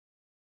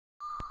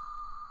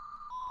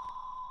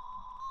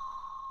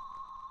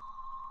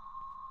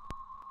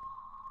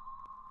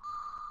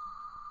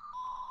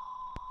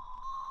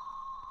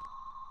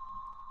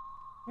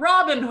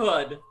Robin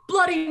Hood,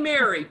 Bloody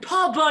Mary,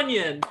 Paul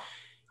Bunyan.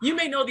 You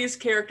may know these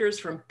characters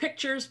from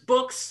pictures,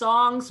 books,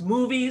 songs,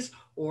 movies,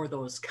 or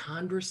those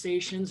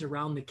conversations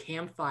around the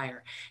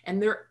campfire.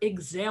 And they're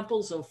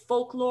examples of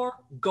folklore,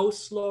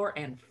 ghostlore,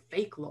 and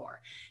fakelore.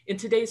 In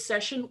today's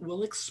session,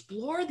 we'll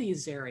explore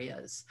these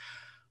areas.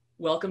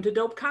 Welcome to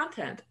Dope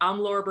Content. I'm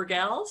Laura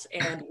Bergels,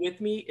 and with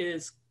me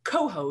is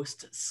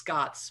co-host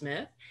Scott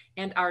Smith.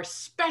 And our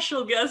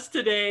special guest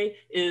today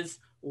is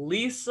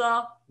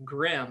Lisa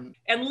Grimm.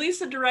 And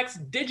Lisa directs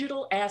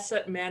digital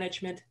asset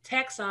management,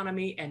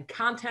 taxonomy, and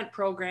content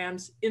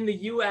programs in the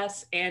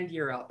US and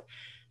Europe.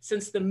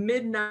 Since the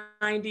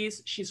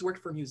mid-90s, she's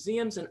worked for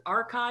museums and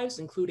archives,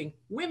 including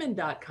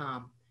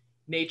Women.com,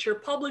 Nature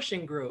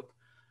Publishing Group,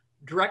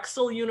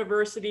 Drexel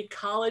University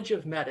College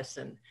of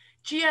Medicine,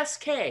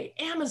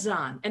 GSK,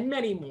 Amazon, and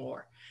many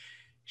more.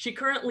 She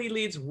currently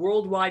leads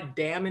worldwide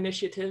dam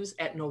initiatives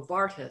at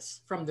Novartis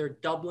from their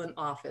Dublin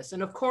office.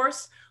 And of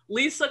course,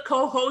 Lisa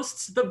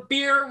co-hosts the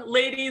Beer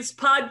Ladies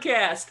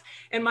podcast.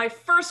 And my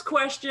first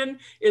question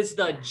is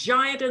the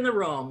giant in the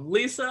room.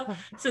 Lisa,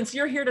 since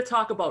you're here to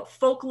talk about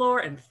folklore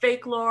and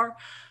fakelore,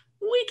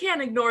 we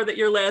can't ignore that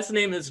your last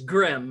name is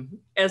Grimm,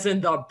 as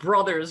in the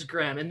Brothers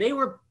Grimm. And they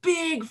were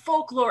big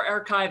folklore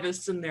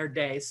archivists in their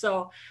day.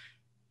 So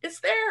is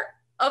there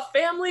a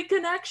family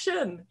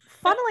connection?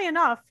 Funnily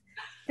enough,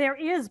 there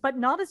is, but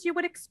not as you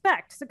would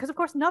expect, because of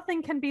course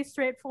nothing can be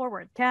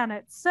straightforward, can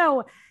it?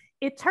 So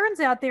it turns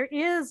out there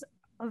is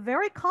a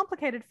very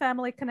complicated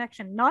family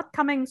connection, not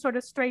coming sort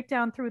of straight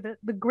down through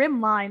the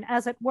Grimm line,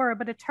 as it were,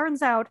 but it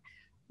turns out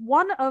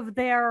one of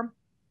their,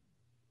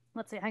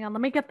 let's see, hang on,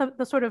 let me get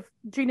the sort of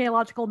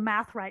genealogical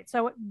math right.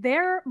 So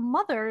their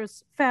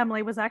mother's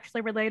family was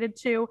actually related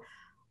to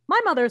my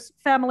mother's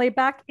family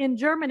back in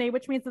Germany,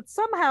 which means that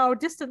somehow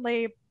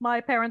distantly my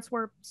parents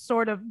were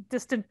sort of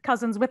distant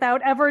cousins without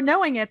ever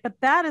knowing it. But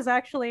that is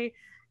actually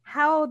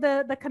how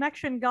the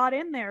connection got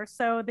in there.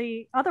 So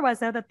otherwise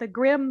that the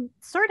Grimm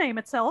surname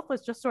itself was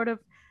just sort of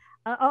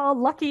a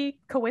lucky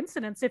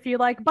coincidence, if you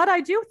like. But I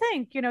do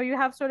think, you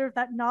have sort of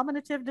that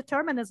nominative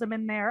determinism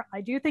in there.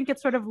 I do think it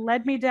sort of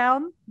led me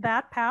down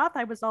that path.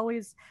 I was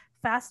always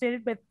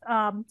fascinated with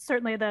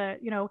certainly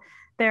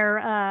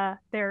their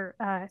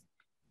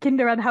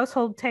Kinder and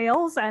household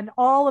tales and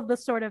all of the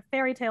sort of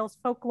fairy tales,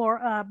 folklore,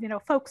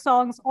 folk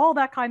songs, all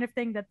that kind of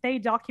thing that they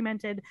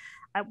documented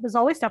was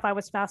always stuff I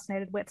was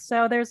fascinated with.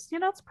 So there's,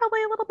 it's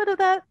probably a little bit of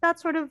that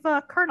sort of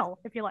kernel,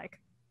 if you like.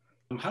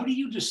 How do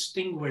you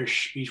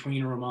distinguish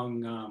between or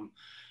among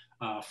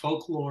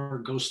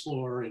folklore,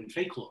 ghostlore, and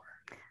fakelore?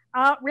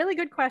 Really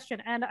good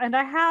question. And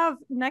I have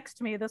next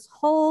to me this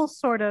whole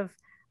sort of,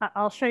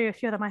 I'll show you a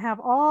few of them. I have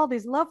all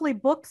these lovely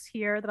books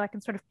here that I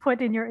can sort of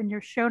put in your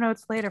show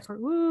notes later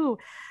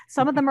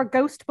some of them are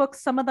ghost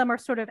books. Some of them are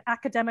sort of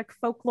academic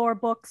folklore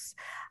books.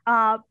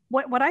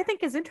 What I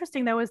think is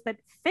interesting though, is that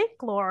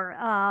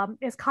fakelore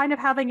is kind of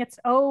having its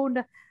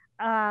own,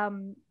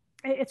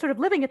 it's sort of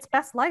living its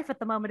best life at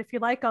the moment, if you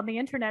like, on the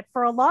internet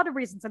for a lot of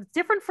reasons. And it's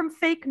different from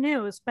fake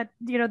news. But,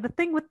 the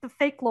thing with the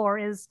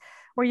fakelore is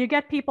where you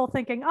get people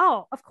thinking,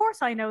 oh, of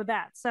course I know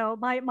that. So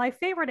my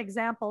favorite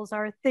examples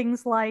are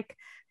things like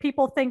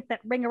people think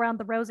that Ring Around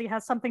the Rosie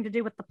has something to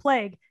do with the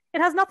plague.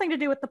 It has nothing to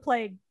do with the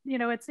plague.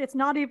 It's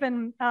not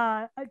even,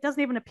 it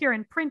doesn't even appear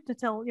in print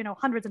until,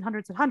 hundreds and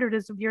hundreds and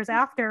hundreds of years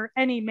after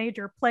any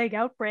major plague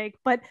outbreak.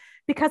 But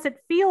because it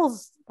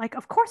feels like,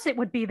 of course it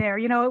would be there,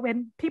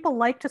 and people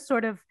like to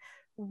sort of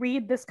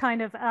read this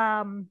kind of,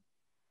 I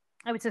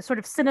would say, sort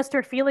of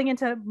sinister feeling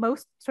into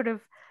most sort of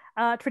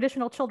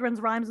traditional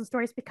children's rhymes and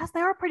stories, because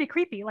they are pretty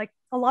creepy. Like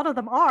a lot of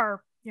them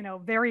are,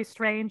 very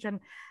strange and,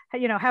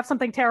 have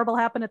something terrible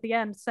happen at the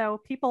end. So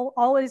people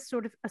always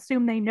sort of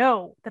assume they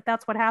know that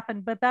that's what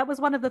happened. But that was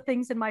one of the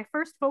things in my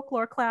first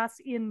folklore class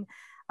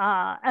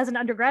as an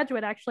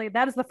undergraduate, actually.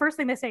 That is the first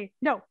thing they say.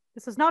 No,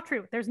 this is not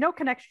true. There's no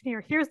connection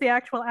here. Here's the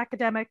actual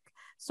academic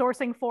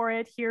sourcing for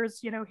it. Here's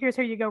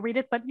here you go read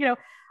it. But,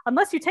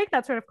 unless you take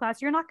that sort of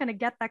class, you're not going to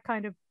get that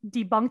kind of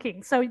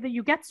debunking. So that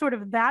you get sort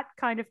of that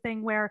kind of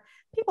thing where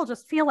people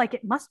just feel like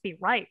it must be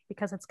right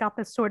because it's got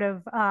this sort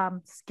of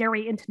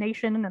scary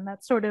intonation and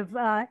that sort of,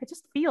 it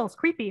just feels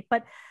creepy.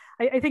 But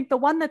I think the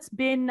one that's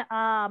been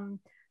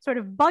sort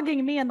of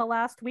bugging me in the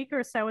last week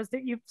or so is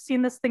that you've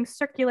seen this thing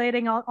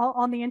circulating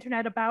on the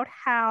internet about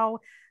how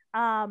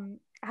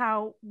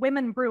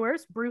women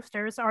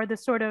brewsters are the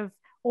sort of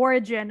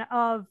origin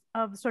of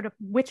sort of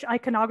witch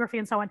iconography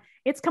and so on.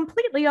 It's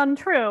completely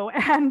untrue.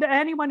 And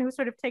anyone who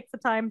sort of takes the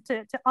time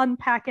to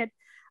unpack it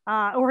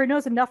or who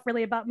knows enough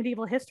really about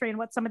medieval history and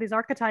what some of these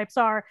archetypes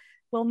are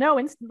will know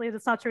instantly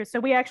that's not true. So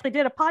we actually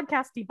did a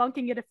podcast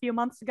debunking it a few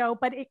months ago,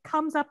 but it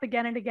comes up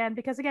again and again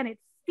because, again, it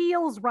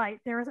feels right.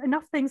 There's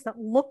enough things that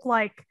look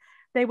like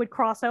they would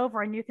cross over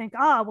and you think,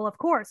 well, of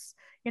course,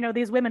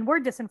 these women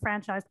were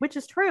disenfranchised, which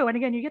is true. And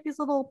again, you get these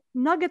little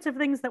nuggets of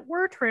things that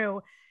were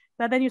true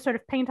that then you sort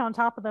of paint on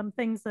top of them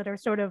things that are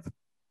sort of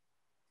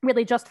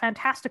really just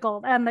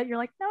fantastical and that you're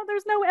like, no,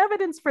 there's no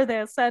evidence for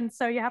this. And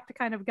so you have to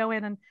kind of go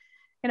in and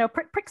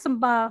prick some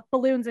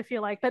balloons if you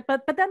like. But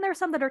then there's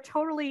some that are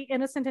totally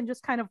innocent and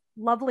just kind of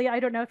lovely. I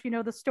don't know if you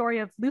know the story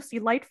of Lucy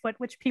Lightfoot,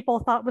 which people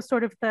thought was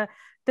sort of the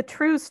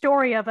true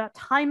story of a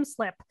time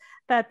slip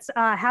that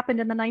happened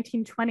in the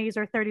 1920s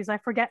or 30s. I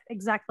forget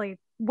exactly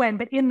when,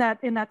 but in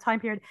that time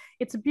period.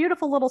 It's a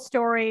beautiful little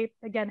story.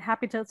 Again,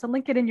 happy to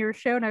link it in your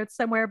show notes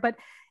somewhere. But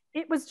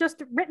it was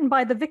just written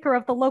by the vicar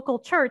of the local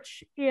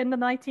church in the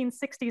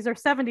 1960s or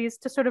 70s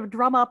to sort of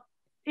drum up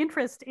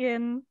interest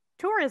in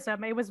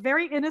tourism. It was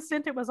very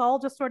innocent. It was all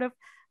just sort of,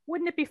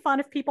 wouldn't it be fun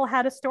if people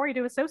had a story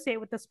to associate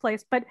with this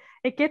place? But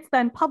it gets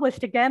then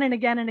published again and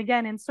again and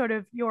again in sort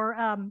of your,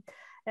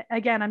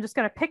 again, I'm just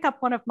going to pick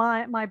up one of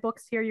my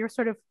books here, your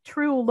sort of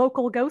true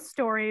local ghost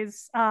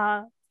stories,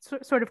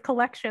 sort of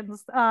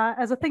collections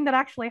as a thing that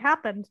actually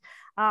happened.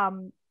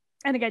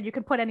 And again, you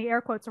can put any air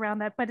quotes around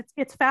that, but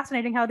it's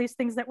fascinating how these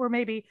things that were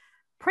maybe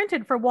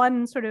printed for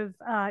one sort of,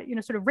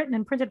 sort of written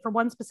and printed for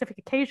one specific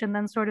occasion,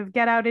 then sort of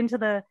get out into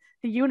the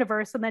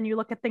universe. And then you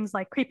look at things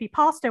like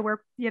creepypasta,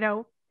 where,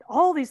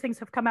 all these things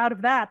have come out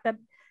of that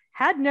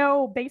had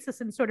no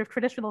basis in sort of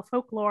traditional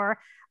folklore,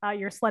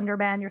 your Slender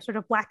Man, your sort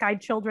of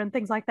black-eyed children,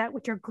 things like that,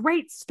 which are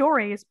great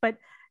stories, but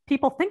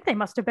people think they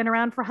must have been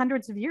around for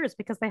hundreds of years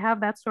because they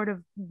have that sort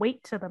of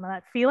weight to them and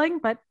that feeling.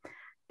 But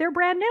they're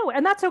brand new,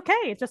 and that's okay.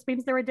 It just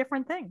means they're a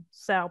different thing.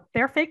 So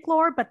they're fake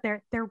lore, but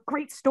they're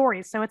great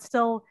stories. So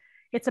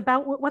it's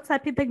about what's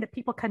that thing that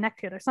people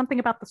connect to. There's something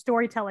about the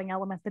storytelling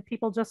element that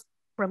people just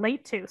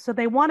relate to. So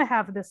they want to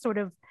have this sort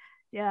of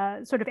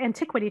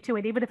antiquity to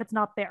it, even if it's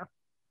not there.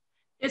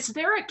 Is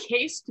there a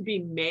case to be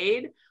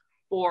made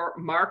for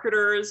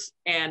marketers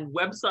and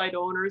website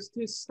owners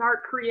to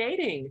start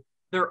creating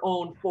their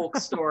own folk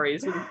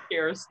stories and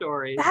scare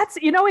stories? That's,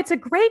 it's a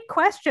great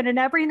question. And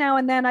every now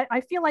and then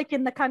I feel like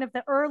in the kind of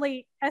the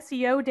early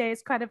SEO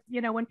days, kind of,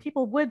 when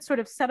people would sort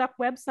of set up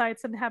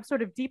websites and have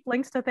sort of deep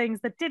links to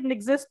things that didn't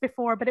exist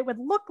before, but it would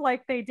look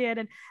like they did.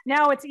 And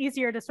now it's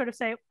easier to sort of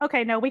say,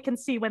 okay, no, we can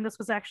see when this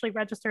was actually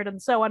registered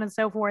and so on and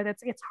so forth.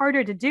 It's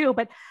harder to do,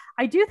 but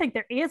I do think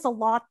there is a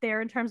lot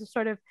there in terms of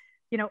sort of,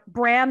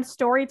 brand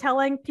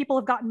storytelling. People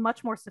have gotten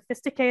much more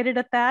sophisticated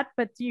at that,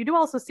 but you do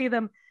also see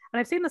them. And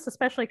I've seen this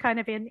especially kind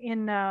of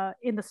in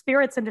the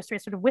spirits industry,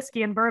 sort of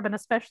whiskey and bourbon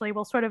especially,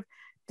 will sort of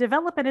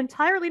develop an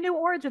entirely new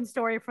origin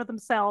story for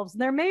themselves.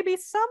 There may be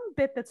some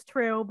bit that's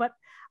true, but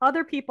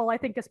other people, I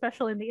think,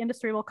 especially in the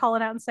industry, will call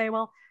it out and say,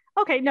 well,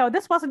 okay, no,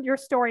 this wasn't your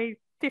story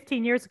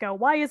 15 years ago.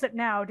 Why is it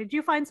now? Did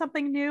you find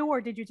something new, or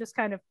did you just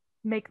kind of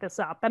make this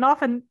up? And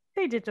often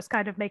they did just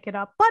kind of make it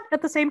up. But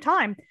at the same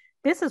time,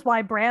 this is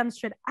why brands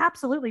should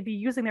absolutely be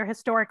using their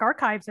historic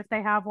archives if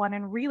they have one,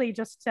 and really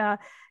just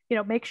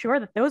make sure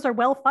that those are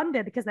well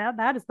funded, because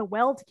that is the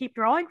well to keep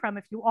drawing from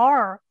if you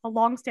are a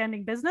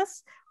long-standing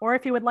business, or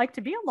if you would like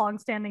to be a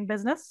long-standing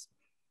business.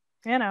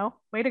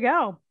 Way to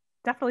go.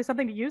 Definitely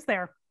something to use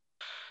there.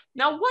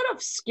 Now, what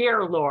of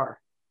scare lore?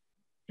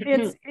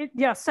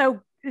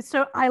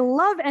 So I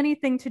love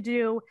anything to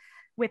do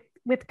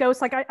with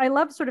ghosts. Like I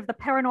love sort of the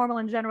paranormal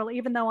in general,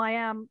 even though I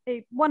am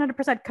a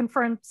 100%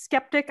 confirmed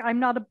skeptic.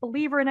 I'm not a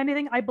believer in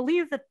anything. I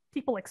believe that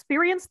people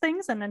experience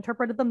things and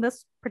interpreted them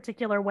this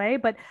particular way,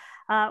 but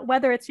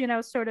whether it's,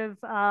 sort of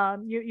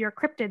your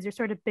cryptids, your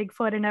sort of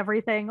Bigfoot and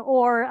everything,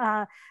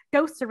 or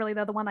ghosts are really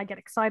the one I get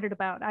excited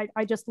about.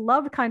 I just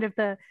love kind of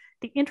the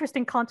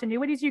interesting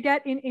continuities you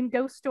get in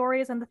ghost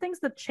stories, and the things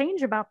that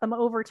change about them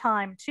over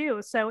time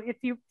too. So if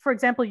you, for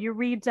example, you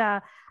read,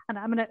 and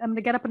I'm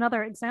gonna get up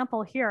another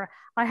example here.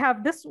 I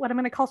have this, what I'm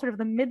gonna call sort of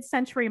the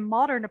mid-century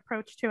modern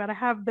approach to it. I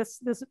have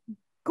this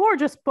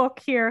gorgeous book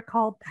here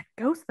called That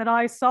Ghost That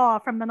I Saw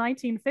from the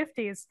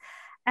 1950s.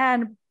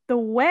 And the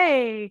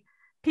way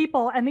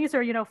people, and these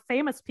are,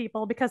 famous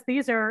people, because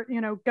these are,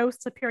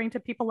 ghosts appearing to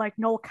people like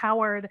Noel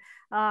Coward,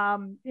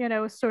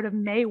 sort of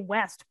Mae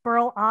West,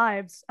 Burl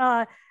Ives.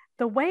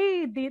 The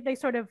way they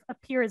sort of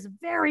appear is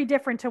very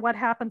different to what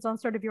happens on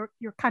sort of your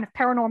kind of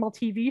paranormal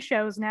TV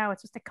shows now.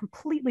 It's just a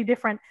completely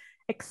different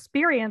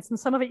experience. And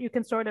some of it you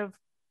can sort of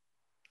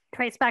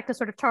trace back to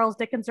sort of Charles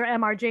Dickens or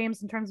M.R.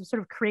 James in terms of sort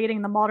of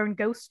creating the modern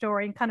ghost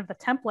story and kind of the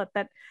template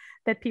that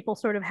people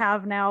sort of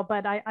have now.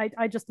 But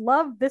I just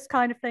love this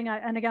kind of thing.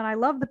 And again, I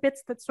love the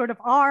bits that sort of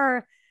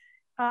are,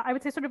 I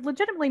would say, sort of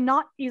legitimately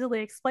not easily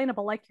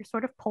explainable, like your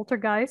sort of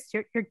poltergeist,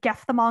 your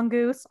Gef the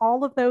Mongoose,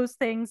 all of those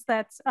things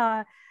that,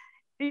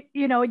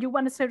 you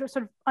want to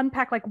sort of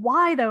unpack, like,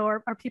 why though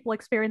are people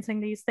experiencing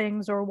these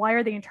things, or why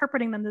are they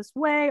interpreting them this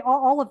way,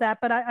 all of that.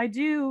 But I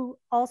do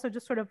also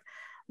just sort of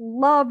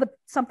love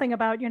something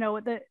about,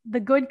 the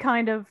good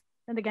kind of,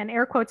 and again,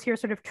 air quotes here,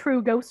 sort of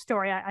true ghost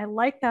story. I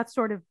like that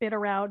sort of bit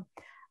around,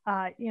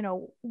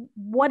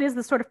 what is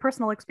the sort of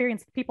personal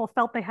experience that people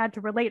felt they had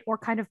to relate, or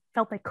kind of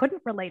felt they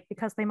couldn't relate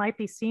because they might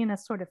be seen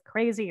as sort of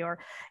crazy or,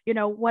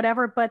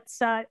 whatever. But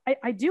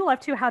I do love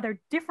too how they're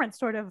different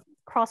sort of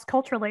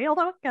cross-culturally,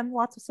 although again,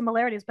 lots of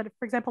similarities. But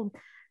for example,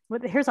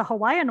 here's a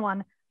Hawaiian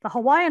one. The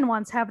Hawaiian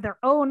ones have their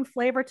own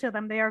flavor to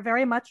them. They are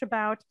very much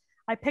about,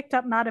 I picked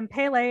up Madame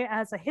Pele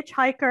as a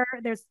hitchhiker.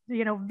 There's,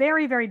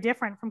 very, very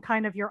different from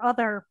kind of your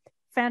other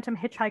Phantom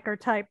Hitchhiker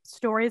type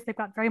stories. They've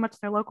got very much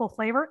their local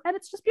flavor, and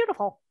it's just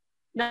beautiful.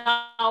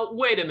 Now,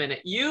 wait a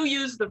minute. You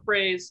used the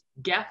phrase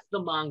Gef the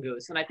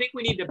Mongoose, and I think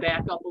we need to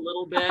back up a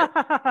little bit.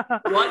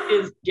 What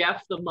is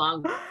Gef the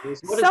Mongoose?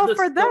 What So is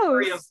the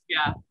story of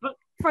Gef?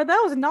 For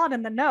those not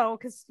in the know,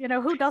 because, you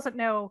know, who doesn't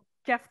know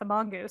Gef the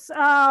Mongoose?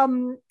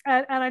 And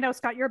I know,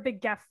 Scott, you're a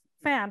big Gef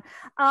fan.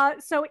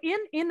 So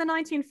in the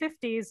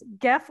 1950s,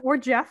 Gef, or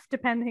Jeff,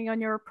 depending on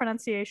your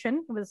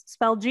pronunciation, it was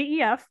spelled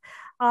Gef,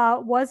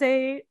 was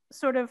a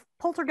sort of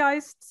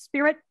poltergeist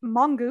spirit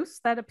mongoose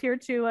that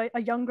appeared to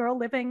a young girl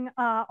living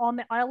on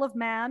the Isle of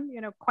Man,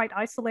 you know, quite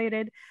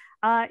isolated.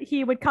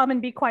 He would come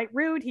and be quite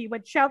rude. He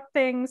would shout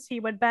things. He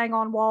would bang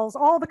on walls,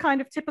 all the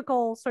kind of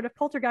typical sort of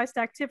poltergeist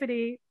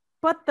activity.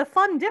 But the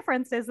fun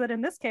difference is that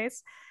in this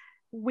case,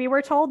 we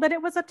were told that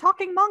it was a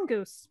talking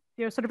mongoose,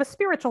 you know, sort of a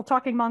spiritual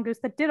talking mongoose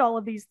that did all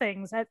of these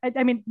things.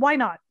 I mean, why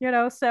not? You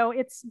know, so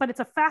it's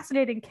a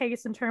fascinating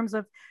case in terms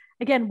of,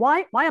 again,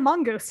 why a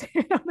mongoose?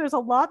 You know, there's a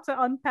lot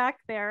to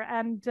unpack there.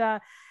 And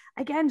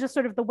again, just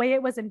sort of the way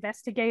it was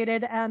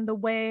investigated and the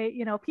way,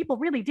 you know, people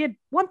really did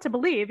want to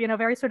believe, you know,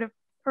 very sort of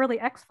early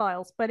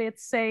X-Files, but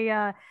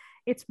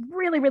it's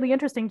really, really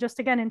interesting, just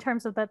again, in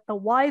terms of the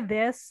why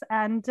this,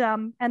 and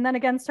then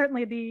again,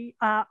 certainly the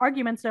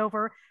arguments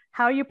over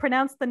how you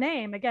pronounce the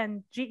name.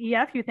 Again,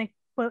 Gef, you think,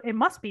 well, it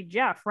must be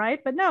Jeff, right?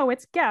 But no,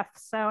 it's Gef.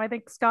 So I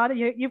think, Scott,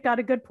 you've got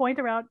a good point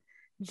around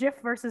Gif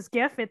versus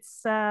Gif.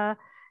 It's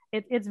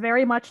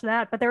very much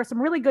that. But there are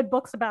some really good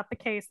books about the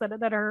case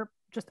that are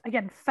just,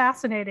 again,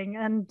 fascinating.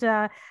 And,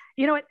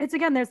 you know, it's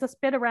again, there's this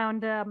bit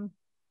around,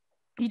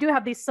 you do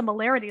have these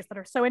similarities that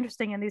are so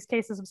interesting in these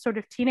cases of sort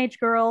of teenage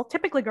girl,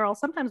 typically girl,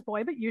 sometimes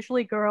boy, but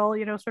usually girl,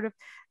 you know, sort of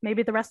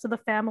maybe the rest of the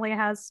family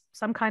has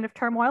some kind of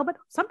turmoil, but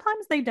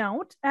sometimes they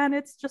don't. And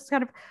it's just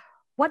kind of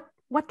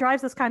what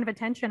drives this kind of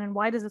attention, and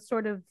why does it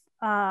sort of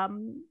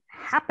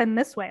happen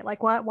this way?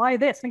 Like, why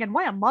this? And again,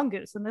 why a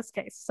mongoose in this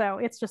case? So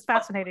it's just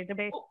fascinating to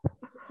me.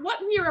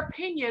 What, in your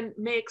opinion,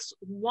 makes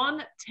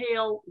one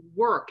tale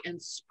work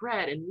and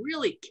spread and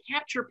really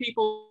capture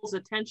people's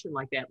attention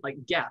like that, like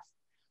Gef?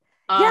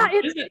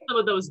 Visit some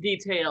of those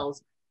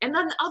details, and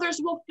then others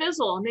will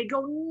fizzle and they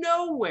go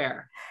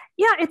nowhere.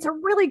 Yeah, it's a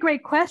really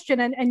great question.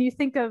 And you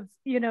think of,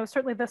 you know,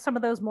 certainly some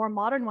of those more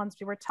modern ones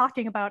we were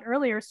talking about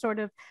earlier, sort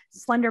of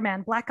Slender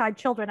Man, Black-Eyed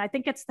Children. I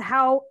think it's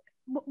how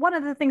one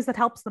of the things that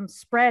helps them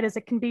spread is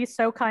it can be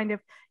so kind of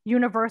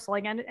universal.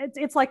 Again,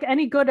 it's like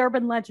any good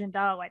urban legend.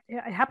 Oh,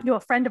 it happened to a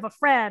friend of a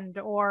friend,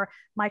 or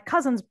my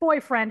cousin's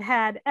boyfriend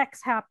had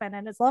X happen.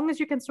 And as long as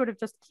you can sort of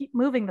just keep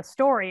moving the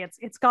story,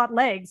 it's got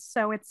legs.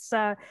 So it's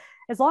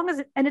as long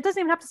as and it doesn't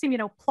even have to seem, you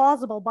know,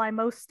 plausible by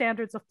most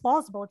standards of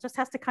plausible. It just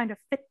has to kind of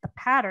fit the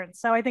pattern.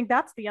 So I think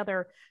that's the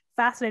other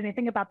fascinating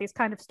thing about these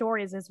kind of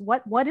stories is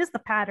what is the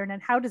pattern,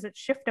 and how does it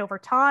shift over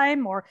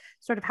time, or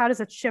sort of how does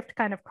it shift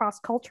kind of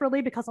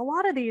cross-culturally, because a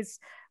lot of these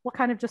will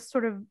kind of just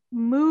sort of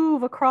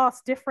move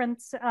across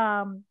different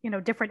you know,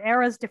 different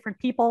eras, different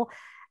people,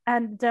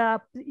 and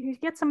you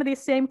get some of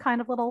these same kind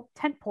of little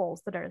tent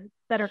poles that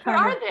are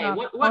kind of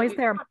always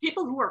there.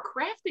 People who are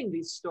crafting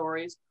these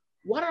stories,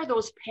 what are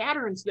those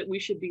patterns that we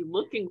should be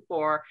looking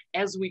for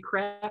as we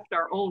craft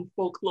our own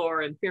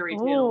folklore and fairy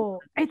tales?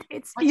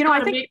 It's you know,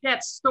 I think make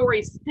that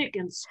story stick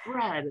and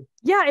spread.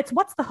 Yeah, it's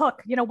what's the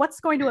hook? You know, what's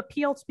going to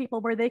appeal to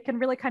people where they can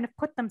really kind of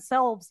put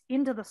themselves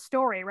into the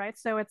story, right?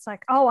 So it's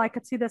like, oh, I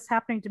could see this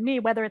happening to me,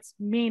 whether it's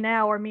me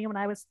now or me when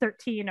I was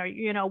 13, or,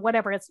 you know,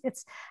 whatever.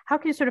 It's how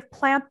can you sort of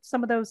plant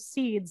some of those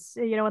seeds,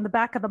 you know, in the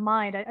back of the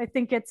mind? I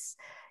think it's,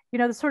 you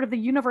know, the sort of the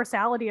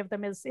universality of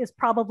them is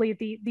probably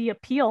the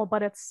appeal,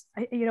 but it's,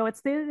 you know,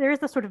 there's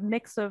the sort of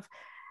mix of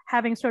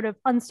having sort of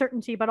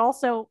uncertainty, but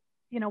also,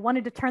 you know,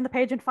 wanting to turn the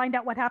page and find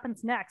out what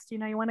happens next. You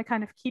know, you want to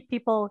kind of keep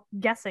people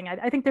guessing.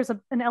 I think there's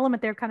an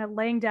element there kind of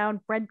laying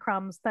down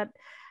breadcrumbs that,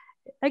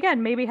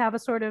 again, maybe have a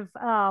sort of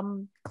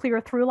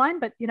clear through line,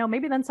 but, you know,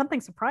 maybe then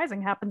something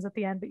surprising happens at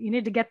the end, but you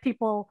need to get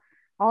people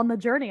on the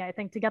journey, I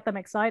think, to get them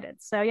excited.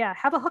 So yeah,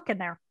 have a hook in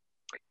there.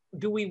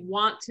 Do we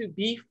want to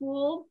be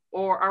fooled,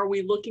 or are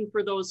we looking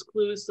for those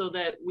clues so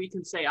that we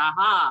can say,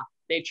 aha,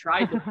 they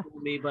tried to fool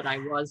me, but I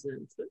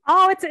wasn't?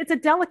 Oh, it's a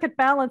delicate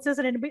balance,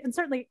 isn't it? And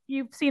certainly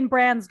you've seen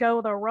brands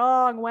go the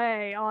wrong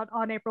way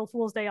on April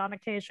Fool's Day on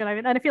occasion. I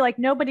mean, and I feel like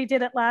nobody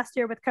did it last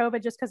year with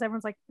COVID just because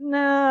everyone's like,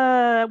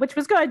 nah, which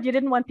was good. You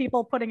didn't want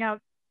people putting out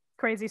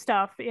crazy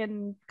stuff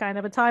in kind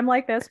of a time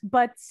like this.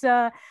 But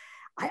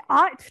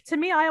to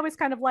me, I always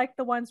kind of like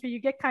the ones where you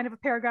get kind of a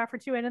paragraph or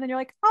two in, and then you're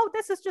like, oh,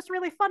 this is just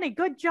really funny.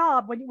 Good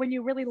job. When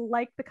you really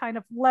like the kind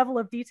of level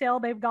of detail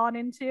they've gone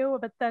into.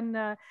 But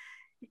then,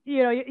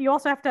 you know, you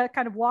also have to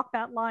kind of walk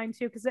that line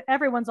too, because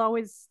everyone's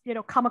always, you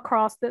know, come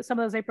across some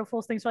of those April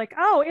Fool's things like,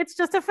 oh, it's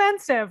just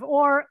offensive,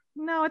 or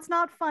no, it's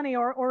not funny,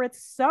 or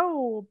it's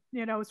so,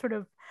 you know, sort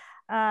of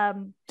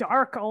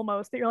dark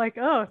almost that you're like,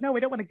 oh no, we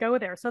don't want to go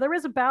there. So there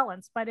is a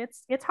balance, but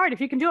it's hard.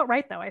 If you can do it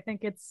right though, I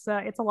think it's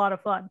a lot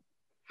of fun.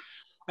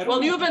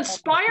 Well, you've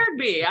inspired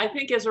me. I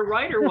think as a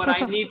writer, what I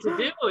need to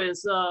do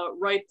is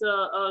write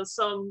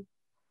some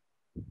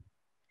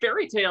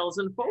fairy tales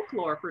and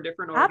folklore for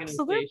different organizations.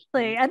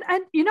 Absolutely. And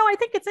I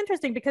think it's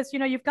interesting because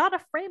you've got a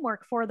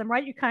framework for them,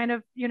 right? You kind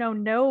of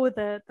know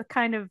the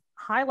kind of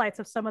highlights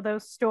of some of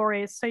those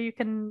stories, so you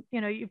can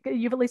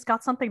you've at least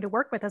got something to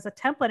work with as a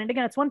template. And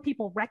again, it's one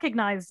people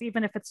recognize,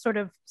 even if it's sort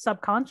of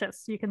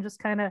subconscious. You can just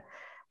kind of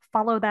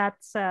follow that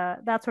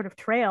sort of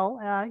trail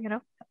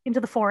into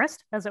the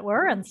forest, as it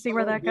were, and see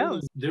where that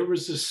goes. There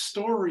was this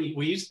story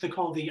we used to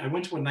call I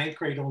went to a ninth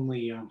grade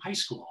only high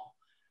school,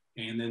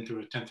 and then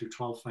through a 10th through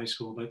 12th high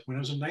school. But when I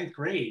was in ninth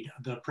grade,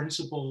 the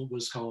principal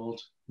was called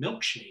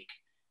Milkshake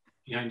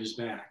behind his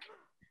back.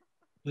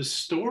 The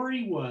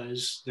story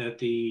was that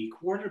the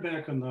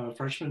quarterback on the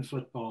freshman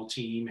football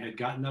team had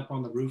gotten up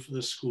on the roof of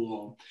the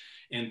school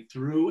and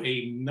threw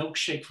a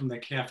milkshake from the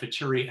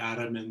cafeteria at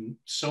him, and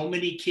so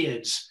many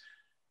kids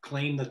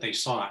claimed that they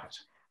saw it.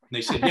 And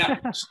they said, yeah,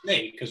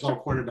 Snake, because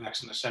all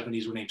quarterbacks in the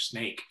 70s were named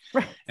Snake.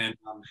 Right. And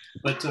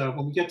but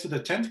when we get to the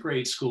 10th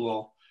grade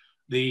school,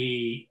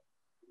 the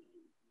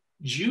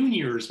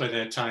juniors by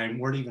that time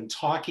weren't even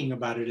talking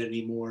about it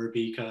anymore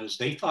because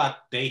they thought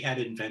they had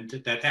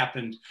invented that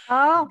happened.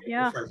 Oh,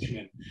 yeah.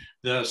 Freshmen.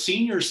 The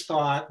seniors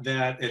thought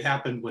that it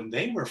happened when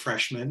they were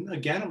freshmen.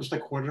 Again, it was the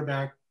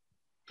quarterback,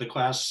 the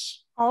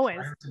class always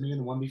prior to me and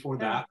the one before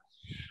that.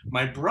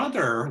 My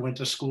brother went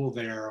to school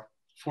there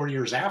 4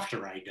 years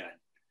after I did,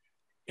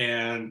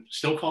 and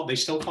they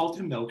still called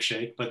him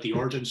Milkshake, but the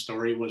origin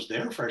story was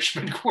their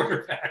freshman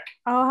quarterback.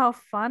 Oh, how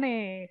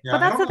funny. Yeah, but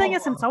that's the thing,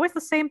 is it's always the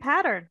same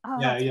pattern. Oh,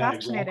 yeah,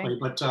 fascinating. Exactly.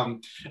 But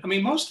I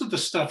mean, most of the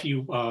stuff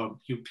you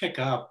pick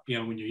up,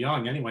 when you're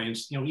young anyway,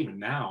 and even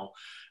now,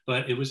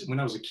 but it was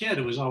when I was a kid,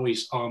 it was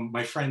always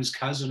my friend's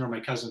cousin or my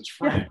cousin's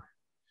friend.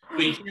 Yeah.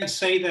 But you can't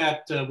say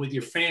that with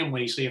your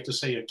family, so you have to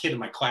say a kid in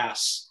my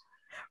class.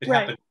 It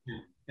happened.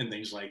 And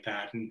things like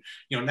that. And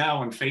now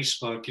on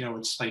Facebook,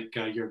 it's like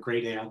your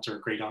great aunt or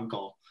great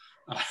uncle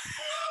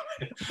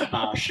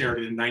shared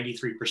it, and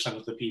 93%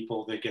 of the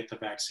people that get the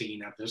vaccine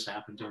have this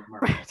happen to them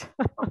or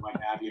what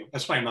have you.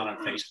 That's why I'm not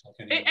on Facebook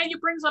anymore. And you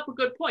brings up a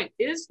good point.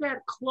 Is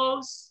that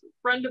close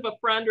friend of a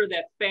friend or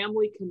that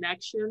family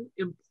connection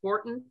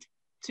important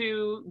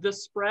to the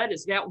spread?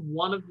 Is that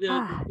one of the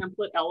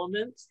template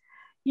elements?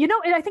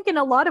 And I think in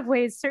a lot of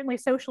ways, certainly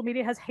social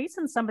media has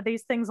hastened some of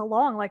these things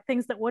along, like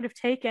things that would have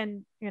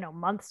taken,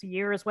 months,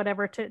 years,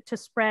 whatever, to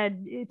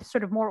spread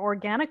sort of more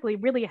organically,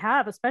 really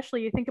have.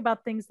 Especially you think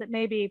about things that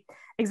maybe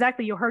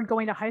exactly you heard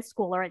going to high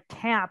school or at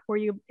camp,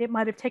 where it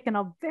might have taken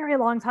a very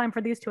long time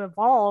for these to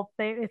evolve.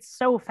 It's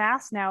so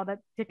fast now that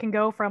it can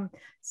go from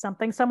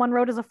something someone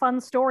wrote as a fun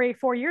story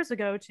 4 years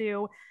ago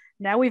to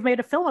now we've made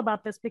a film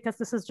about this because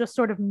this is just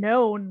sort of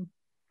known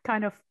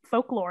kind of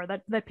folklore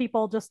that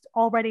people just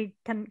already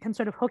can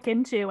sort of hook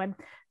into and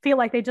feel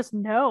like they just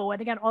know.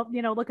 And again,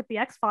 look at the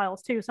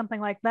X-Files too, something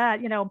like that.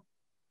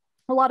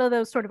 A lot of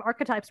those sort of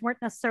archetypes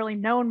weren't necessarily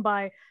known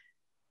by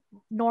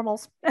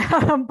normals,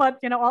 but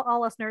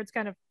all us nerds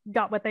kind of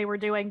got what they were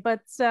doing.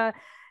 But a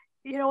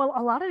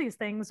lot of these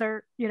things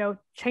are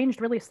changed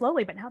really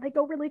slowly, but now they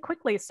go really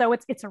quickly. So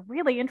it's a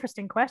really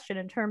interesting question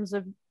in terms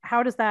of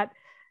how does that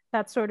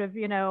sort of,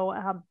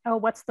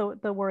 what's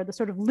the word, the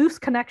sort of loose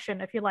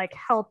connection, if you like,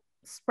 help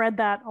spread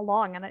that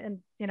along. And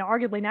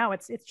arguably now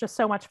it's just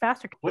so much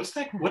faster. What's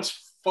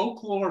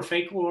folklore,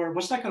 fakelore?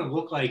 What's that going to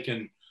look like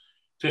in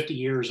 50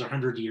 years or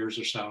 100 years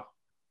or so?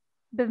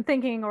 Been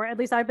thinking, or at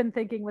least I've been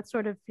thinking with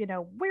sort of,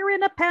 we're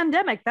in a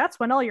pandemic. That's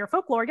when all your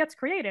folklore gets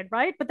created,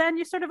 right? But then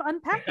you sort of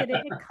unpack it.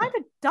 It kind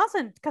of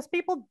doesn't, because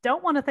people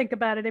don't want to think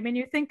about it. I mean,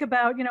 you think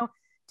about,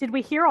 did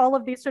we hear all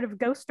of these sort of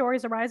ghost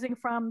stories arising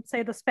from,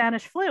 say, the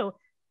Spanish flu?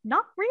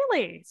 Not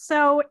really.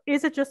 So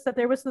is it just that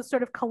there was this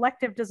sort of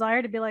collective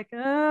desire to be like,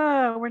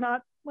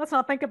 let's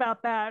not think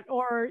about that,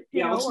 or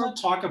let's not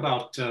talk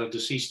about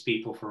deceased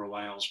people for a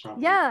while. Is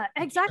probably. Yeah,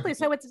 exactly.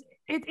 So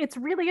it's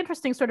really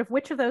interesting, sort of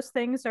which of those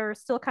things are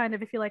still kind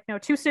of, if you like, no,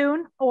 too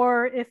soon,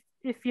 or if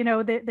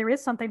there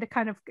is something to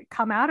kind of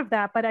come out of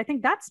that. But I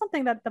think that's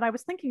something that I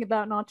was thinking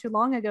about not too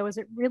long ago. Is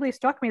it really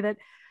struck me that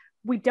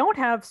we don't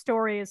have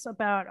stories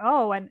about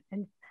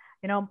and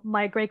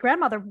my great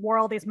grandmother wore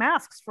all these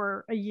masks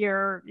for a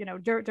year,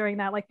 during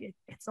that, like,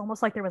 it's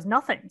almost like there was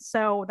nothing.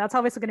 So that's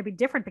obviously going to be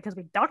different because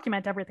we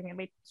document everything and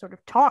we sort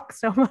of talk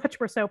so much.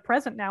 We're so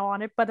present now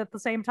on it. But at the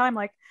same time,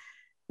 like,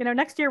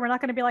 next year, we're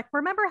not going to be like,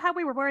 remember how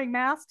we were wearing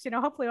masks?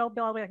 Hopefully I'll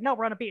be like, no,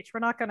 we're on a beach. We're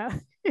not going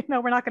to,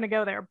 we're not going to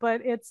go there.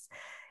 But it's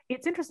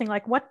interesting.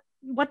 Like, what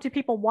do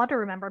people want to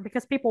remember?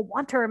 Because people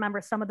want to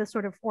remember some of this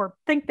sort of, or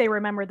think they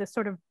remember this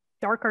sort of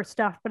darker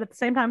stuff. But at the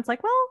same time, it's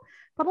like, well,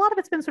 but a lot of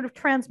it's been sort of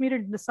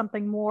transmuted into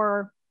something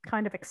more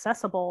kind of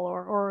accessible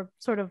or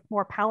sort of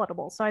more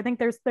palatable. So I think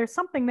there's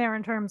something there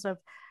in terms of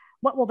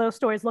what will those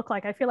stories look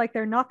like. I feel like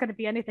they're not going to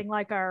be anything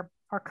like our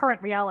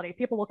current reality.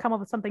 People will come up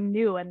with something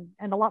new and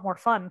a lot more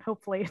fun,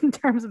 hopefully, in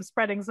terms of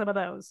spreading some of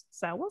those.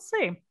 So we'll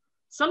see.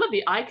 Some of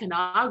the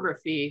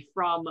iconography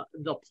from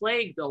the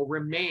plague, though,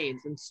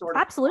 remains and sort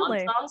of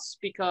absolutely haunts us,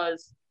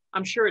 because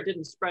I'm sure it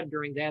didn't spread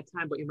during that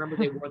time, but you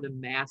remember they wore the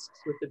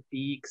masks with the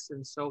beaks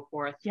and so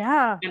forth.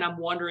 Yeah. And I'm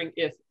wondering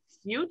if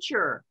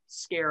future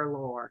scare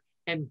lore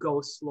and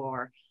ghost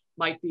lore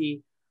might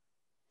be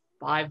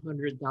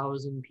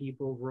 500,000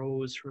 people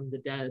rose from the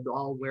dead,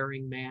 all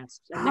wearing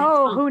masks. And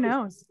oh, who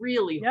knows?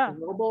 Really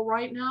horrible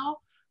right now.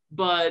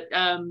 But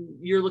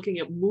you're looking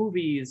at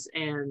movies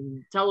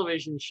and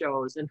television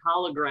shows and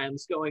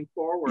holograms going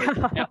forward.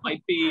 That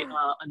might be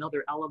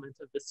another element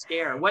of the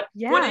scare. What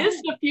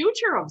is the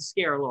future of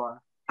scare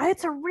lore?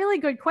 It's a really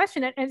good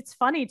question. And it's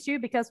funny too,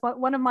 because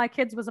one of my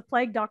kids was a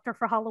plague doctor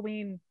for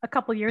Halloween a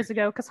couple years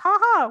ago, because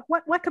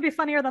what could be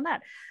funnier than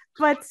that?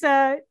 But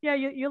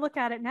you look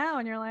at it now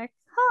and you're like,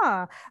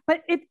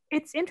 but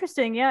it's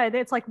interesting. Yeah,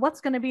 it's like, what's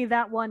going to be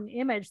that one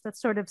image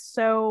that's sort of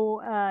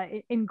so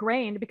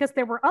ingrained? Because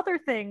there were other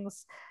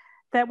things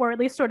that were at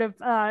least sort of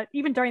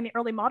even during the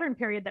early modern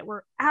period that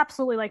were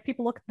absolutely like,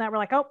 people looked at that were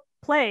like, oh,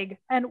 plague.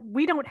 And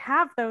we don't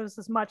have those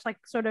as much, like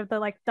sort of the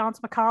like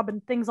Danse Macabre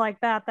and things like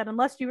that, that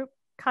unless you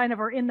kind of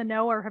are in the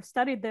know or have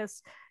studied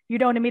this, you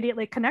don't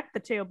immediately connect the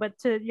two. But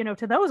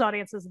to those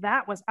audiences,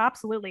 that was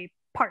absolutely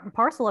part and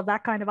parcel of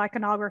that kind of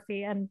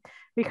iconography. And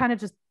we kind of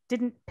just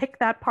didn't pick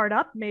that part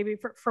up, maybe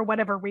for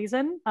whatever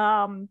reason.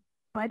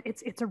 But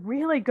it's a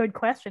really good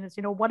question. Is,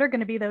 what are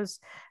going to be those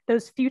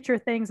future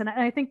things? And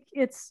I think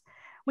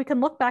we can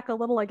look back a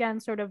little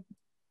again, sort of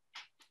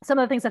some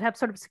of the things that have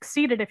sort of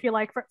succeeded, if you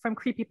like, from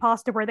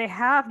creepypasta, where they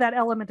have that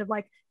element of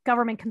like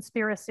government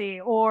conspiracy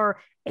or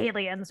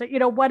aliens,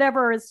 or,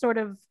 whatever is sort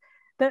of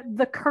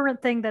the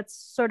current thing that's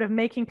sort of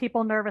making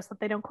people nervous that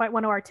they don't quite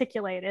want to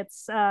articulate.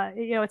 It's,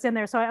 it's in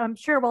there. So I'm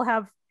sure we'll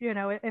have,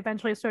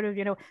 eventually sort of,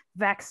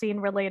 vaccine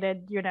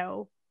related,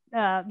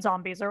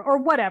 zombies or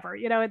whatever,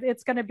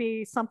 it's going to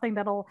be something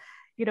that'll,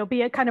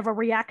 be a kind of a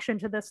reaction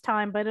to this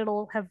time, but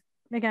it'll have,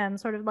 again,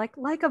 sort of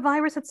like a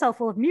virus itself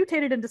will have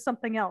mutated into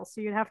something else.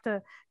 So you'd have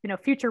to,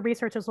 future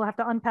researchers will have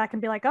to unpack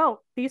and be like, oh,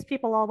 these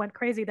people all went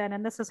crazy then,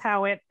 and this is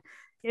how it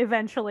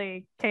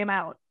eventually came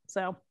out.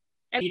 So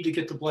I need to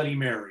get the Bloody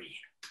Mary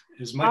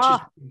as much as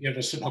you can give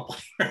us about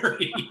Bloody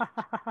Mary.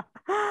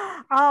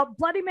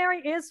 Bloody Mary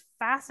is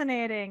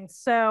fascinating.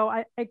 So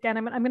I'm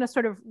going to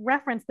sort of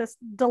reference this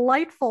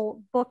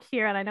delightful book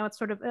here, and I know it's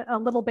sort of a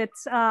little bit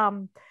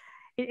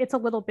it's a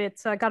little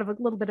bit got a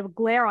little bit of a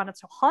glare on it.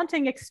 So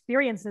Haunting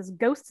Experiences,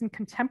 Ghosts and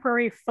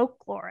Contemporary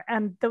Folklore.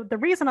 And the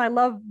reason I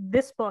love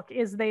this book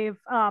is they've,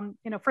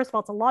 first of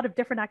all, it's a lot of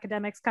different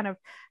academics kind of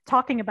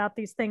talking about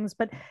these things,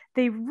 but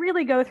they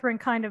really go through and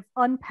kind of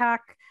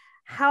unpack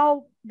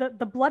how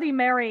the Bloody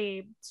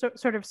Mary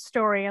sort of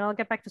story, and I'll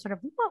get back to sort of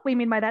what we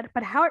mean by that,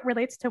 but how it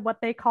relates to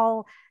what they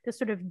call this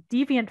sort of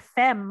deviant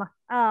femme,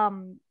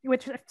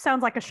 which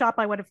sounds like a shop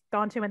I would have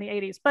gone to in the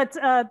 80s, but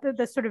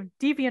the sort of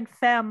deviant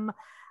femme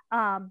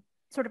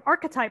sort of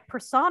archetype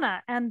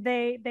persona, and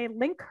they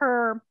link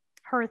her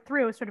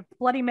through sort of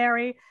Bloody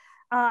Mary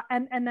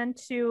and then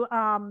to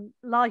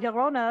La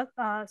Llorona,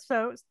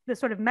 so the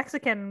sort of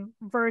Mexican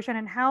version,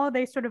 and how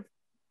they sort of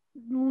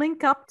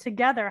link up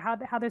together,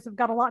 how there's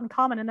got a lot in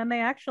common, and then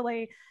they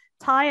actually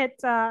tie it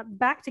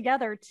back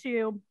together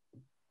to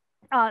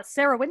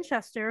Sarah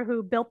Winchester,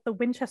 who built the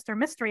Winchester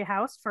Mystery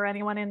House, for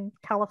anyone in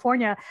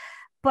California.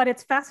 But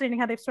it's fascinating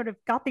how they've sort of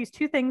got these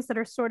two things that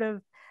are sort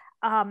of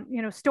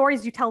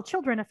stories you tell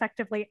children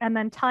effectively, and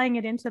then tying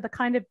it into the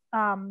kind of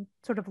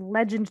sort of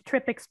legend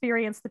trip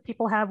experience that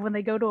people have when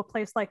they go to a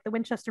place like the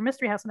Winchester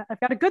Mystery House. And I've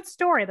got a good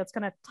story that's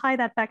going to tie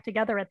that back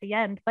together at the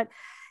end. But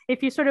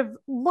if you sort of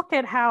look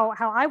at how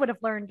I would have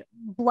learned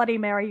Bloody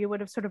Mary, you would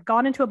have sort of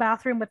gone into a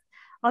bathroom with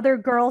other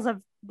girls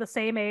of the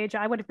same age.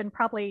 I would have been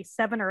probably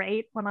 7 or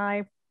 8 when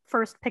I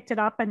first picked it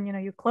up, and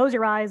you close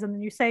your eyes and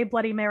then you say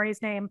Bloody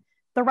Mary's name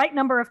the right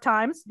number of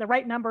times. The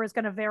right number is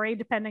going to vary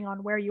depending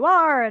on where you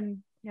are, and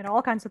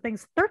all kinds of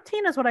things.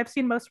 13 is what I've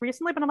seen most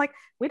recently, but I'm like,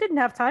 we didn't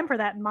have time for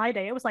that in my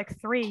day. It was like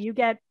 3. You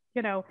get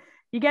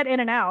in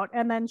and out,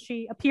 and then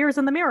she appears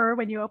in the mirror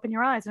when you open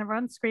your eyes, and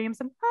everyone screams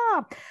and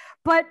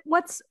But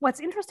what's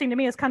interesting to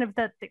me is kind of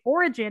that the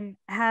origin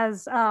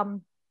has,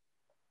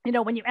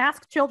 when you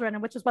ask children,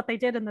 and which is what they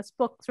did in this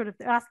book, sort of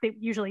ask the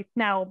usually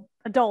now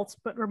adults,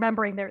 but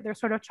remembering their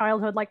sort of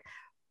childhood, like,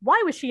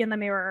 why was she in the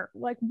mirror?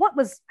 Like, what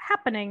was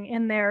happening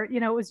in there?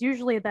 It was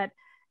usually that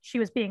she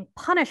was being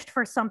punished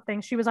for something.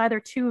 She was either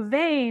too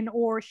vain,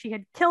 or she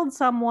had killed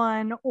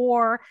someone,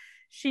 or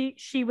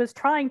she was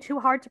trying too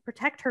hard to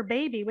protect her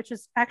baby, which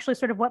is actually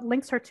sort of what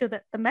links her to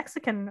the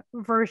Mexican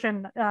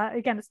version.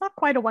 Again, it's not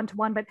quite a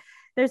one-to-one, but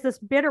there's this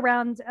bit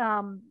around,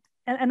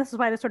 and this is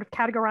why they sort of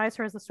categorize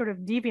her as a sort of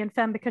deviant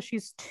femme, because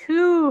she's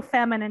too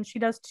feminine. She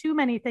does too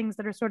many things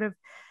that are sort of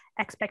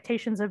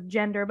expectations of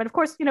gender. But of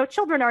course,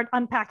 children aren't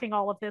unpacking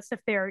all of this if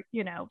they're,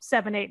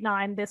 7, 8,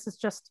 9. This is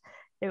just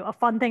a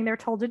fun thing they're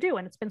told to do,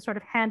 and it's been sort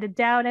of handed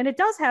down. And it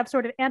does have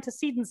sort of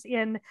antecedents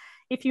in,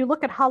 if you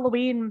look at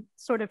Halloween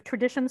sort of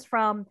traditions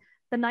from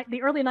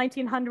the early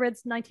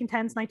 1900s,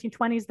 1910s,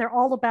 1920s, they're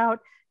all about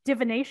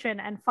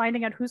divination and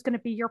finding out who's going to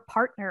be your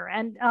partner.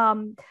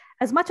 And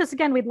as much as,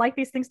 again, we'd like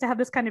these things to have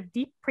this kind of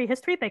deep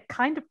prehistory, they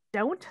kind of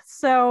don't.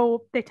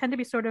 So they tend to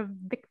be sort of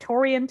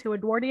Victorian to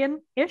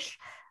Edwardian-ish.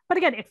 but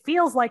again, it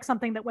feels like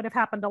something that would have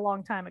happened a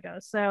long time ago.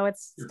 So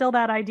it's still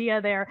that idea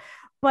there.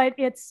 But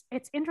it's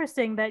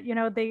interesting that, you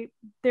know,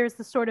 there's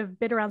this sort of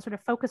bit around sort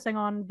of focusing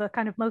on the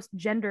kind of most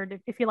gendered,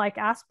 if you like,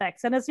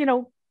 aspects. And as, you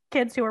know,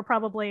 kids who are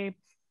probably,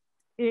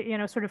 you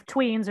know, sort of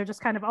tweens are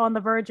just kind of on the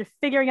verge of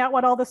figuring out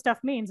what all this stuff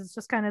means. It's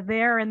just kind of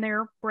there in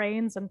their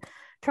brains and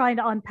trying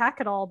to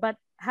unpack it all. But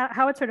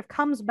how it sort of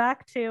comes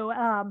back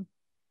to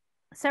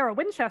Sarah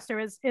Winchester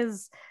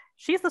is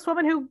she's this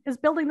woman who is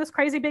building this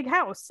crazy big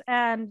house,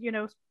 and, you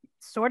know,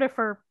 sort of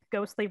for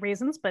ghostly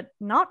reasons, but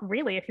not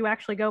really. If you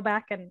actually go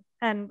back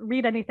and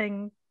read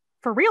anything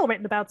for real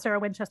written about Sarah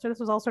Winchester, this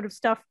was all sort of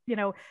stuff, you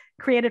know,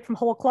 created from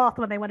whole cloth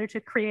when they wanted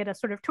to create a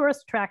sort of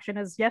tourist attraction.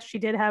 As yes, she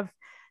did have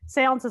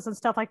seances and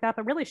stuff like that,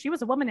 but really she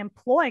was a woman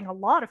employing a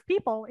lot of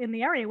people in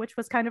the area, which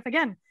was kind of,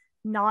 again,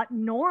 not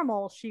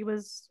normal. She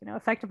was, you know,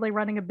 effectively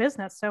running a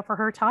business. So for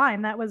her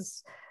time, that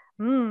was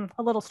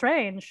a little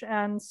strange.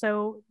 And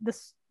so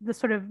this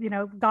sort of, you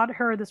know, got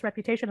her this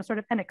reputation as sort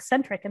of an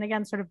eccentric and,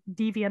 again, sort of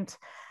deviant,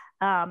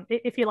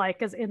 if you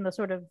like, as in the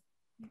sort of,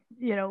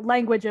 you know,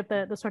 language of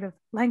the sort of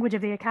language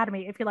of the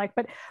academy, if you like.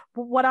 But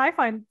what I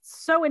find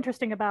so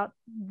interesting about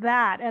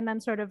that, and then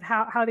sort of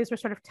how these were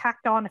sort of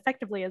tacked on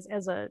effectively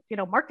as a, you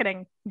know,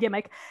 marketing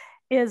gimmick,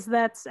 is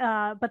that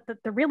but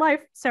the real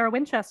life Sarah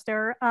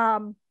Winchester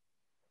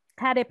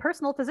had a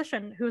personal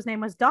physician whose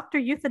name was Dr.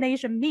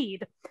 Euthanasia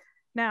Meade.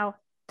 Now,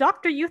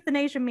 Dr.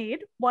 Euthanasia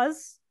Meade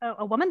was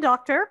a woman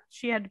doctor.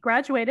 She had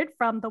graduated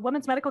from the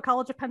Women's Medical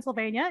College of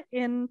Pennsylvania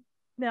in,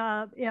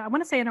 I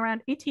want to say in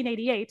around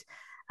 1888.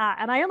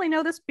 And I only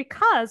know this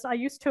because I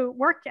used to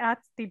work at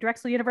the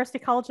Drexel University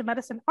College of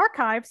Medicine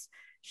archives.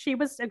 She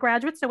was a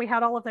graduate, so we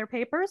had all of their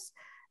papers.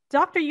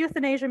 Dr.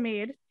 Euthanasia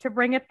Meade, to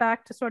bring it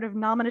back to sort of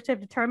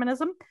nominative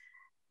determinism,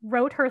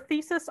 wrote her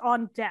thesis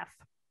on death.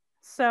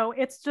 So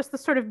it's just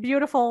this sort of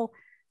beautiful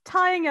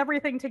tying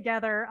everything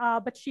together.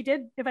 But she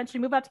did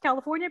eventually move out to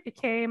California,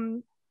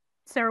 became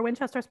Sarah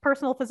Winchester's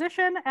personal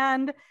physician,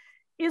 and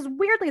is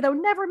weirdly, though,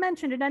 never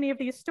mentioned in any of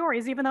these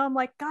stories, even though I'm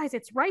like, guys,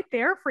 it's right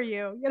there for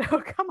you, you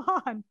know, come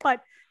on.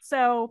 But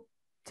so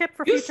tip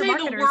for future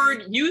marketers. You say the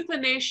word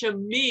Euthanasia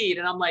Meade,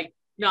 and I'm like,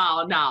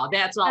 no,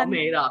 that's all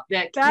made up.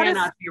 That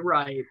cannot be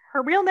right.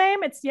 Her real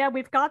name, it's, yeah,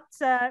 we've got,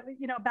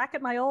 you know, back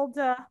at my old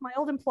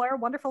employer,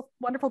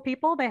 wonderful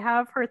people. They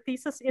have her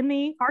thesis in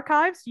the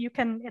archives.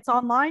 It's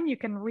online, you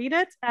can read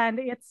it. And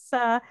it's,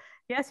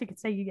 yes, you could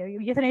say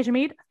Euthanasia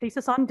Meade,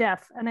 thesis on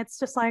death. And it's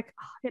just like,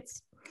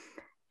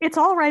 it's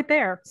all right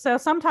there. So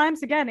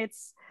sometimes, again,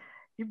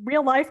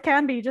 real life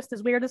can be just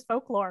as weird as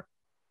folklore.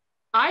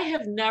 I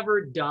have never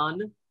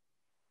done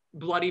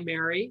Bloody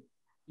Mary.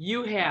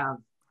 You have.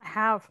 I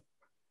have.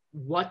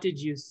 What did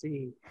you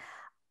see?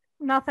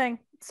 Nothing.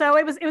 So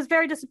it was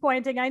very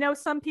disappointing. I know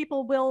some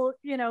people will,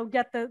 you know,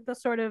 get the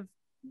sort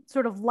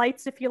of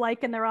lights, if you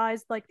like, in their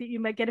eyes, like that you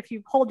might get if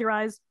you hold your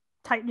eyes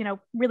tight, you know,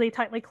 really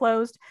tightly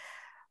closed.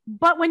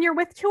 But when you're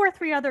with 2 or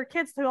 3 other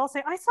kids who all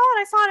say, I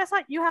saw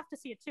it, you have to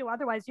see it too.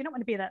 Otherwise, you don't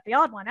want to be the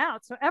odd one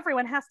out. So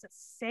everyone has to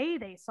say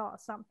they saw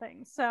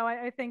something. So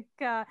I think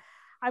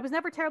I was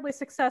never terribly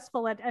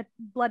successful at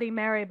Bloody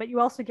Mary, but you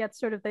also get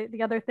sort of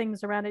the other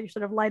things around it. You're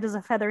sort of light as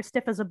a feather,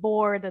 stiff as a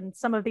board, and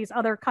some of these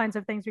other kinds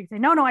of things where you can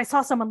say, no, I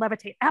saw someone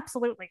levitate.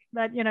 Absolutely.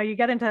 That, you know, you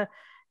get into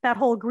that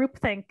whole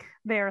groupthink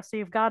there. So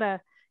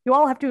you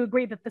all have to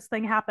agree that this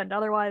thing happened.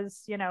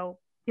 Otherwise, you know,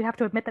 you'd have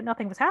to admit that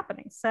nothing was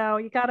happening. So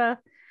you gotta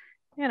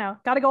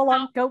go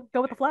along, go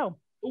with the flow.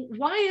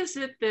 Why is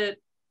it that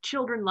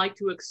children like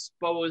to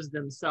expose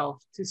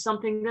themselves to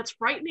something that's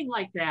frightening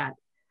like that?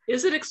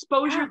 Is it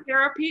exposure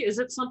therapy? Is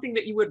it something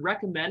that you would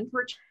recommend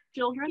for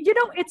children? You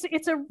know,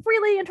 it's a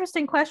really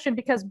interesting question,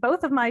 because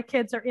both of my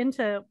kids are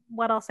into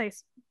what I'll say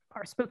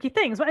are spooky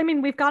things. I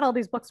mean, we've got all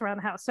these books around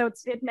the house, so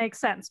it makes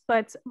sense.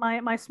 But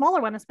my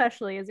smaller one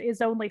especially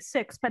is only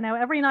 6. But now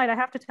every night I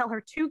have to tell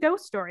her 2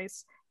 ghost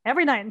stories.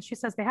 Every night, and she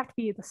says they have to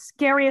be the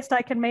scariest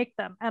I can make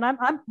them. And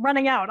I'm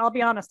running out. I'll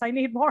be honest. I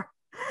need more.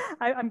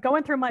 I'm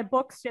going through my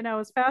books, you know,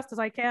 as fast as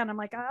I can. I'm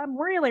like, I'm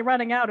really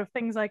running out of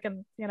things I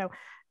can, you know,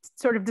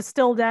 sort of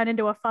distill down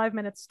into a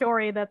 5-minute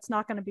story that's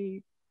not going to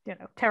be, you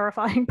know,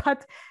 terrifying.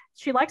 But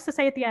she likes to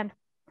say at the end,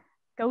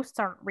 ghosts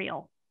aren't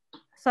real.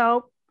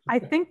 So I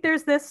think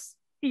there's this,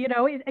 you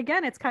know,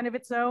 again, it's kind of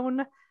its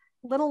own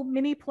little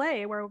mini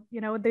play where,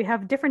 you know, they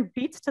have different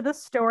beats to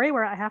this story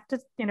where I have to,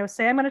 you know,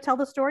 say I'm going to tell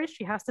the story.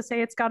 She has to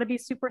say it's got to be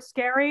super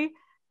scary.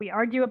 We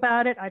argue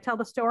about it. I tell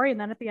the story. And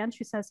then at the end,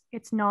 she says,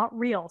 it's not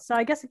real. So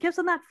I guess it gives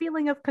them that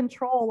feeling of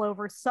control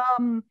over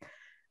some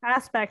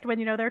aspect when,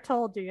 you know, they're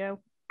told, you know,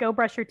 go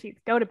brush your teeth,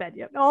 go to bed,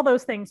 you know, all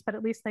those things. But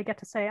at least they get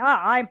to say,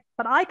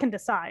 but I can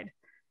decide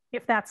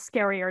if that's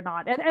scary or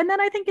not. And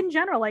then I think in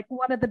general, like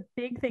one of the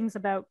big things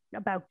about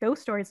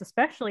ghost stories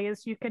especially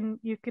is you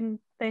can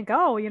think,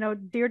 oh, you know,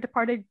 dear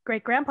departed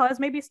great grandpa is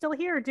maybe still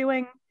here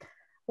doing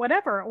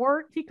whatever,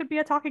 or he could be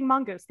a talking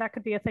mongoose. That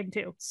could be a thing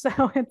too.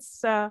 So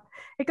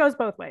it goes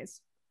both ways.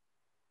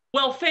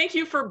 Well, thank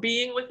you for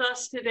being with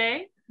us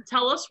today.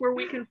 tell us where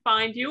we can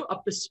find you,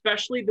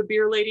 especially the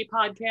Beer Lady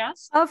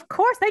podcast. Of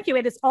course, thank you.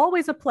 It is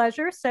always a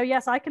pleasure. So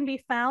yes, I can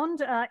be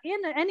found in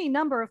any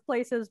number of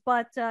places,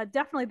 but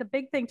definitely the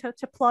big thing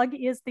to plug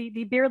is the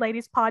Beer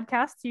Ladies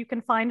podcast. You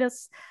can find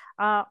us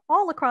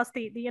all across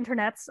the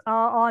internets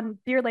on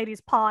Beer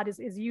Ladies Pod is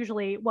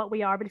usually what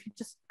we are. But if you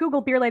just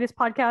Google Beer Ladies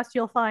podcast,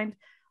 you'll find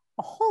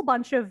a whole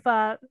bunch of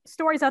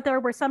stories out there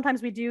where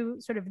sometimes we do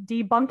sort of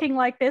debunking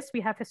like this. We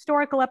have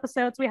historical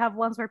episodes. We have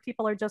ones where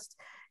people are just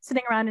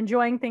sitting around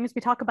enjoying things.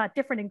 We talk about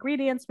different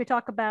ingredients. We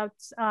talk about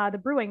the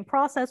brewing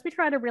process. We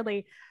try to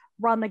really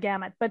run the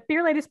gamut. But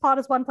Beer Ladies Pod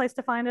is one place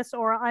to find us,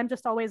 or I'm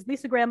just always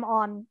Lisa Grimm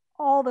on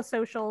all the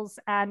socials,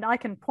 and I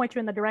can point you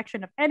in the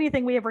direction of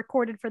anything we have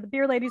recorded for the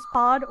Beer Ladies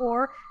Pod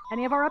or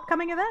any of our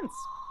upcoming events.